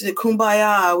we just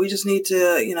kumbaya. We just need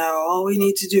to, all we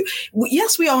need to do.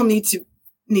 Yes, we all need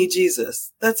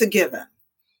Jesus. That's a given.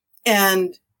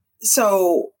 And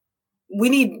so we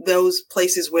need those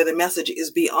places where the message is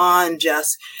beyond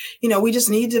just, we just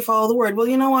need to follow the word. Well,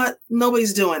 you know what?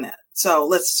 Nobody's doing it. So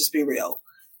let's just be real.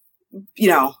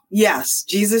 Yes,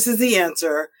 Jesus is the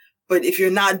answer, but if you're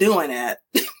not doing it,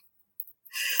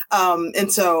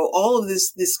 and so all of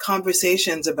this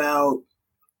conversations about,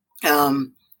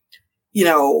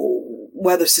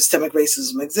 whether systemic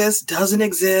racism exists, doesn't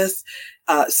exist,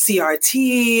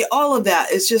 CRT, all of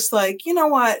that is just like, you know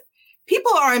what?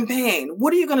 People are in pain.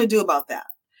 What are you going to do about that?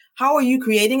 How are you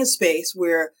creating a space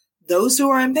where those who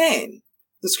are in pain,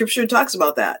 the scripture talks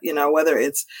about that, whether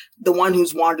it's the one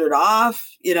who's wandered off,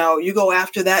 you go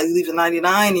after that, you leave the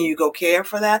 99 and you go care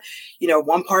for that.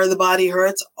 One part of the body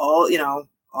hurts, all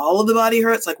of the body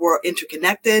hurts, like we're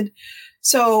interconnected.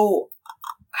 So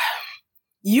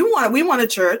we want a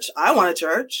church. I want a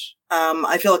church.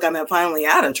 I feel like I'm finally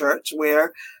at a church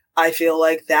where I feel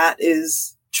like that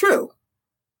is true.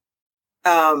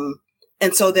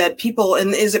 And so that people,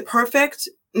 and is it perfect?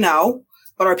 No.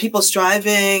 But are people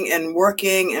striving and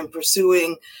working and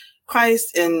pursuing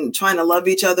Christ and trying to love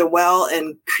each other well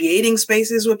and creating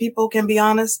spaces where people can be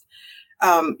honest?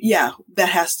 That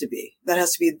has to be.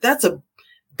 That's a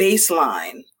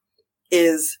baseline,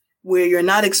 is where you're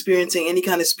not experiencing any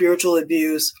kind of spiritual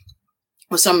abuse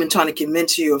or someone trying to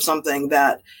convince you of something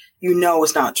that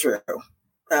is not true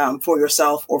for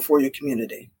yourself or for your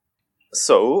community.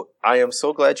 So I am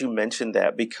so glad you mentioned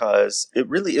that, because it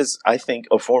really is, I think,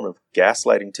 a form of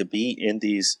gaslighting to be in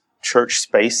these church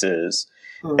spaces.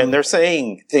 Mm-hmm. And they're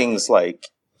saying things like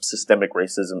systemic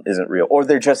racism isn't real, or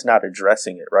they're just not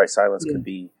addressing it, right? Silence could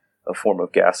be a form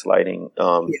of gaslighting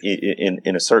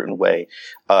in a certain way.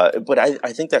 But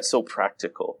I think that's so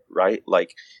practical, right?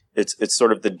 Like it's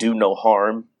sort of the do no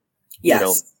harm,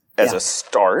 as a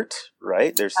start,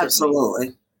 right? There's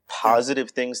absolutely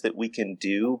positive things that we can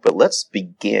do, but let's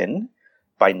begin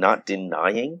by not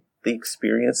denying the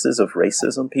experiences of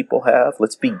racism people have.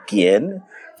 Let's begin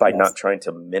by not trying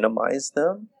to minimize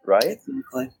them, right?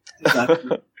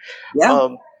 Exactly. Yeah.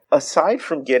 Aside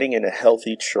from getting in a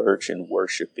healthy church and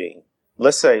worshiping,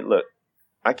 let's say, look,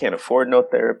 I can't afford no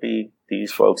therapy.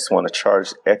 These folks want to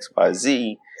charge X, Y,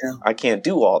 Z. Yeah. I can't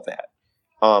do all that.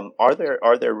 Are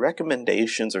there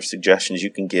recommendations or suggestions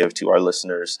you can give to our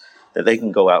listeners that they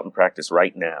can go out and practice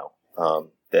right now?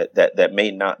 That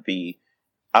may not be,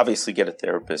 obviously get a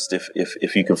therapist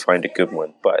if you can find a good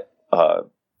one, but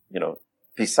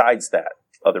besides that,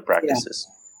 other practices.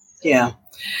 Yeah.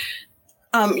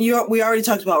 We already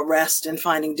talked about rest and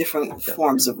finding different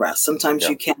forms of rest. Sometimes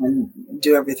you can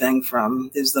do everything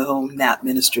from, there's the whole nap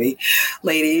ministry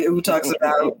lady who talks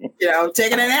about,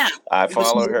 taking a nap. I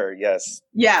follow her. Yes.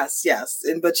 Yes.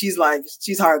 But she's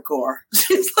hardcore.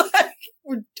 She's like,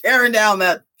 we're tearing down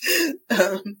that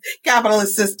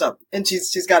capitalist system. And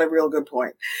she's got a real good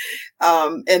point.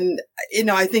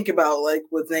 I think about, like,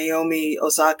 with Naomi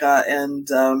Osaka and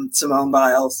Simone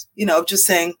Biles, just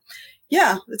saying,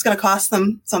 it's going to cost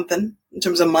them something in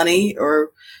terms of money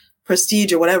or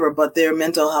prestige or whatever, but their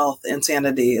mental health and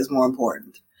sanity is more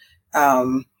important.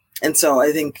 And so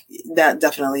I think that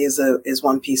definitely is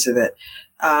one piece of it.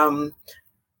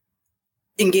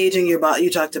 engaging your body. You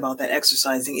talked about that,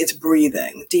 exercising. It's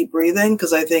breathing, deep breathing,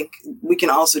 because I think we can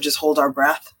also just hold our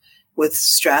breath with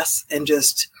stress and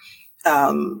just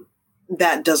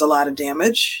that does a lot of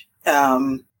damage.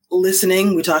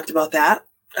 Listening, we talked about that.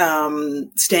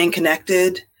 Staying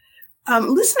connected.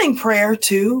 Listening prayer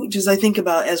too, just I think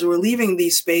about as we're leaving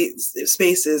these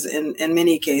spaces in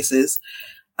many cases.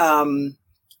 And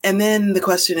then the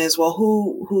question is, well,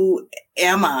 who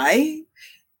am I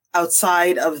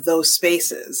outside of those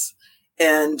spaces?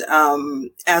 And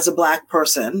as a Black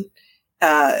person,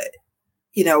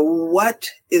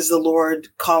 what is the Lord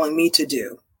calling me to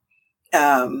do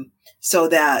so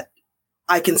that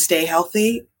I can stay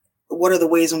healthy? What are the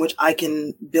ways in which I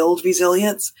can build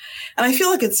resilience? And I feel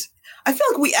like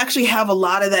we actually have a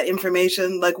lot of that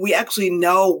information. Like we actually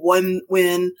know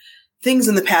when things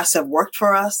in the past have worked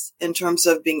for us in terms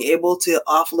of being able to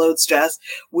offload stress.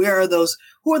 Who are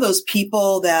those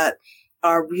people that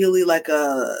are really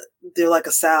they're like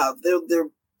a salve.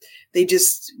 They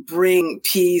just bring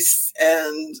peace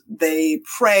and they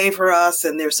pray for us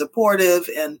and they're supportive,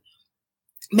 and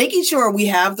making sure we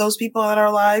have those people in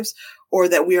our lives or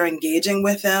that we are engaging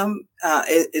with them.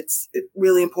 It's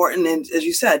really important. And as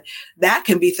you said, that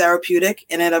can be therapeutic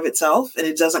in and of itself, and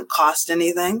it doesn't cost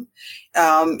anything.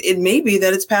 It may be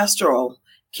that it's pastoral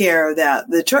care that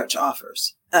the church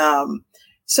offers.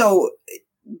 So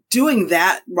doing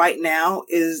that right now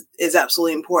is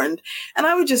absolutely important. And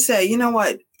I would just say, you know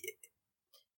what?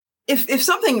 If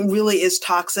something really is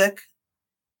toxic,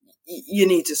 you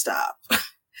need to stop.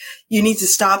 You need to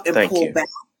stop and pull back.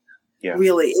 Yeah.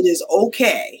 Really, it is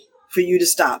okay for you to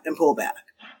stop and pull back.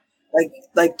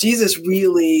 Like Jesus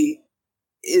really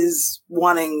is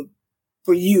wanting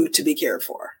for you to be cared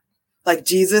for. Like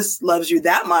Jesus loves you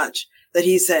that much that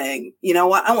he's saying, you know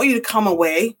what? I want you to come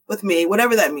away with me,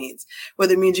 whatever that means,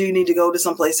 whether it means you need to go to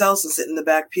someplace else and sit in the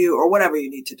back pew or whatever you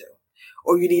need to do,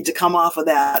 or you need to come off of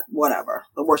that, whatever,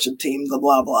 the worship team, the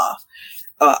blah, blah,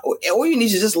 or you need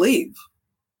to just leave.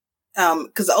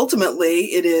 Because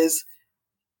ultimately it is,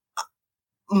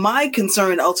 my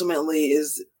concern ultimately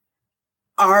is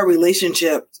our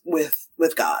relationship with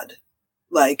God.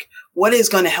 Like, what is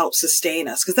going to help sustain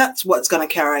us? Because that's what's going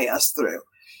to carry us through.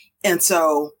 And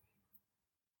so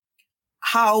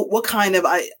so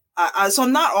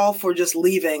I'm not all for just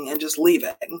leaving,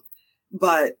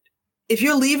 but if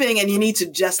you're leaving and you need to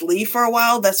just leave for a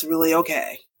while, that's really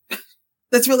okay.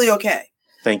 That's really okay.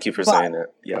 Thank you for saying that.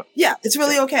 Yeah. Yeah, it's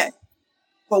really okay.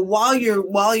 But while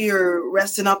you're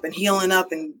resting up and healing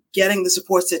up and getting the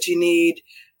supports that you need,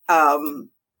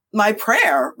 my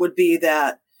prayer would be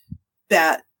that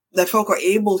folk are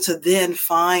able to then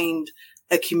find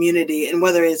a community, and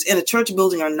whether it's in a church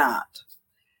building or not,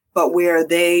 but where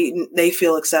they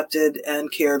feel accepted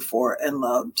and cared for and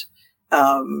loved.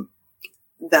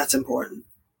 That's important.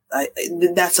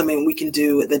 That's something we can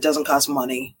do that doesn't cost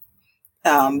money,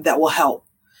 that will help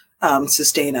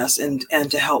sustain us and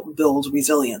to help build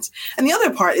resilience. And the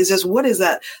other part is just, what is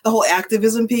that? The whole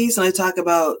activism piece. And I talk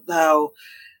about how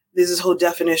there's this whole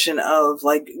definition of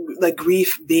like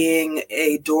grief being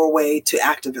a doorway to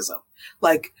activism,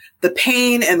 like the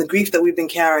pain and the grief that we've been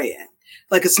carrying.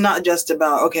 Like, it's not just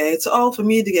about, okay, it's all for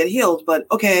me to get healed, but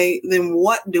okay, then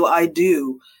what do I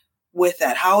do with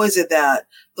that? How is it that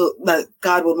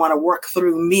God would want to work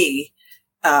through me,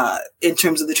 in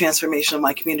terms of the transformation of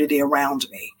my community around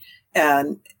me?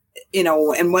 And,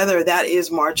 and whether that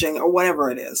is marching or whatever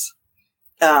it is.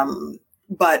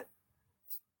 But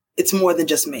it's more than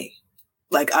just me.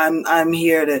 Like, I'm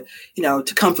here to,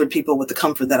 to comfort people with the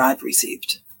comfort that I've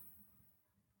received.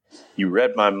 You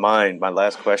read my mind. My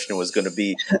last question was going to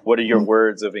be, what are your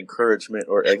words of encouragement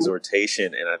or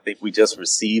exhortation? And I think we just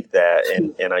received that.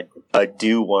 And I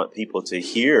do want people to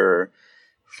hear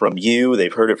from you.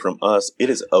 They've heard it from us. It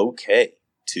is okay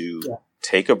to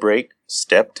take a break,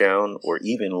 step down, or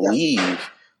even leave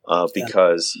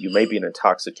because you may be in a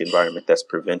toxic environment that's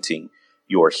preventing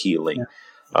your healing.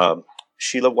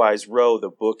 Sheila Wise Rowe,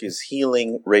 the book is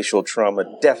Healing Racial Trauma.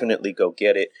 Definitely go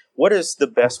get it. What is the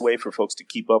best way for folks to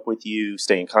keep up with you,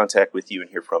 stay in contact with you, and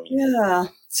hear from you? Yeah.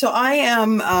 So I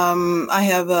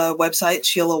have a website,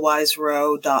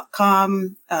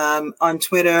 SheilaWiseRowe.com. On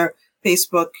Twitter,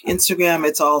 Facebook, Instagram,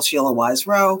 it's all Sheila Wise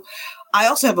Rowe. I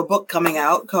also have a book coming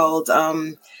out called,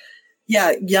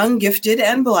 Young, Gifted,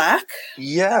 and Black.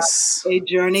 Yes. A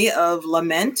Journey of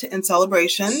Lament and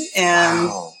Celebration. And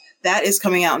that is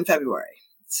coming out in February.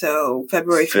 So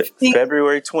February 15th.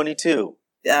 February 22.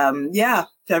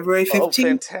 February 15th. Oh,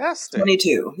 fantastic.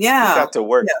 22. Yeah. You got to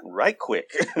work right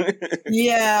quick.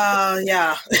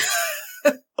 Yeah.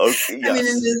 Okay, yes. I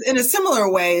mean, in a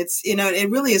similar way, it's, it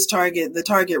really is the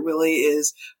target really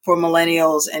is for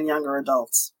millennials and younger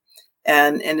adults.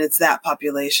 And it's that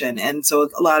population. And so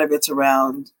a lot of it's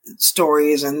around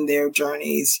stories and their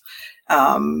journeys.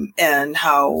 And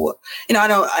how,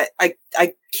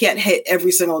 I can't hit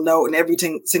every single note and every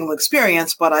single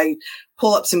experience, but I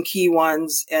pull up some key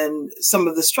ones and some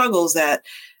of the struggles that,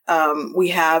 we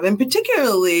have. And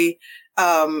particularly,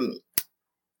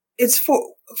 it's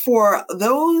for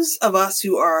those of us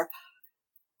who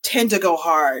tend to go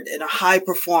hard and are high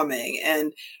performing,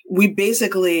 and we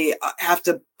basically have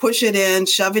to push it in,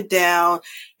 shove it down,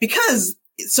 because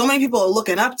so many people are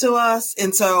looking up to us.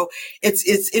 And so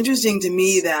it's interesting to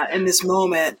me that in this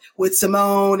moment with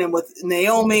Simone and with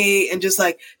Naomi, and just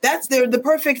like they're the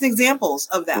perfect examples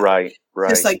of that. Right.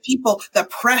 Just like people, the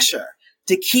pressure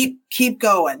to keep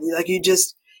going. Like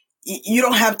you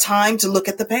don't have time to look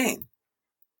at the pain.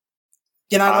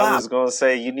 I was going to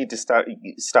say, you need to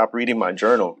stop reading my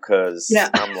journal, because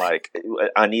I'm like,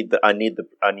 I need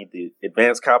the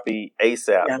advanced copy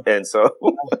ASAP. Yeah. And so,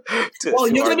 you're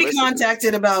going to be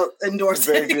contacted about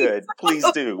endorsing. Very good. Please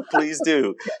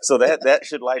do. So that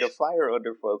should light a fire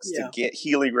under folks to get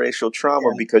Healing Racial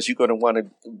Trauma, because you're going to want to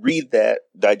read that,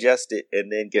 digest it, and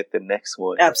then get the next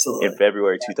one. Absolutely. In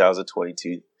February 2022.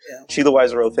 Yeah. Sheila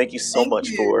Wiserow, thank you so much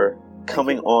for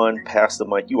coming on Pass the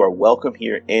Mic. You are welcome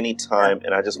here anytime.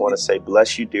 And I just want to say,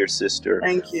 bless you, dear sister.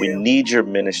 Thank you. We need your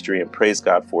ministry, and praise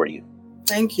God for you.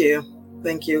 Thank you.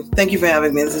 Thank you. Thank you for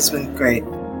having me. This has been great.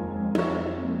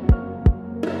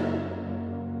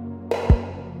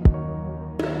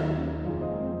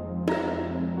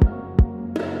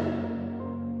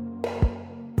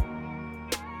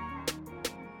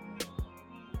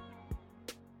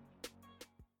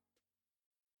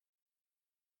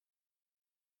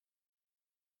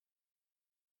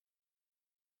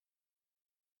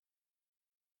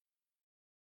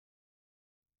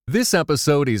 This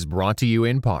episode is brought to you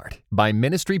in part by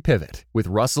Ministry Pivot with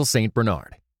Russell St.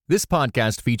 Bernard. This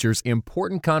podcast features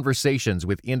important conversations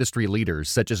with industry leaders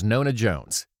such as Nona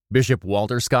Jones, Bishop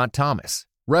Walter Scott Thomas,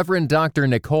 Reverend Dr.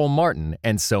 Nicole Martin,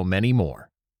 and so many more.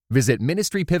 Visit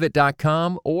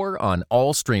ministrypivot.com or on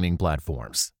all streaming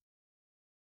platforms.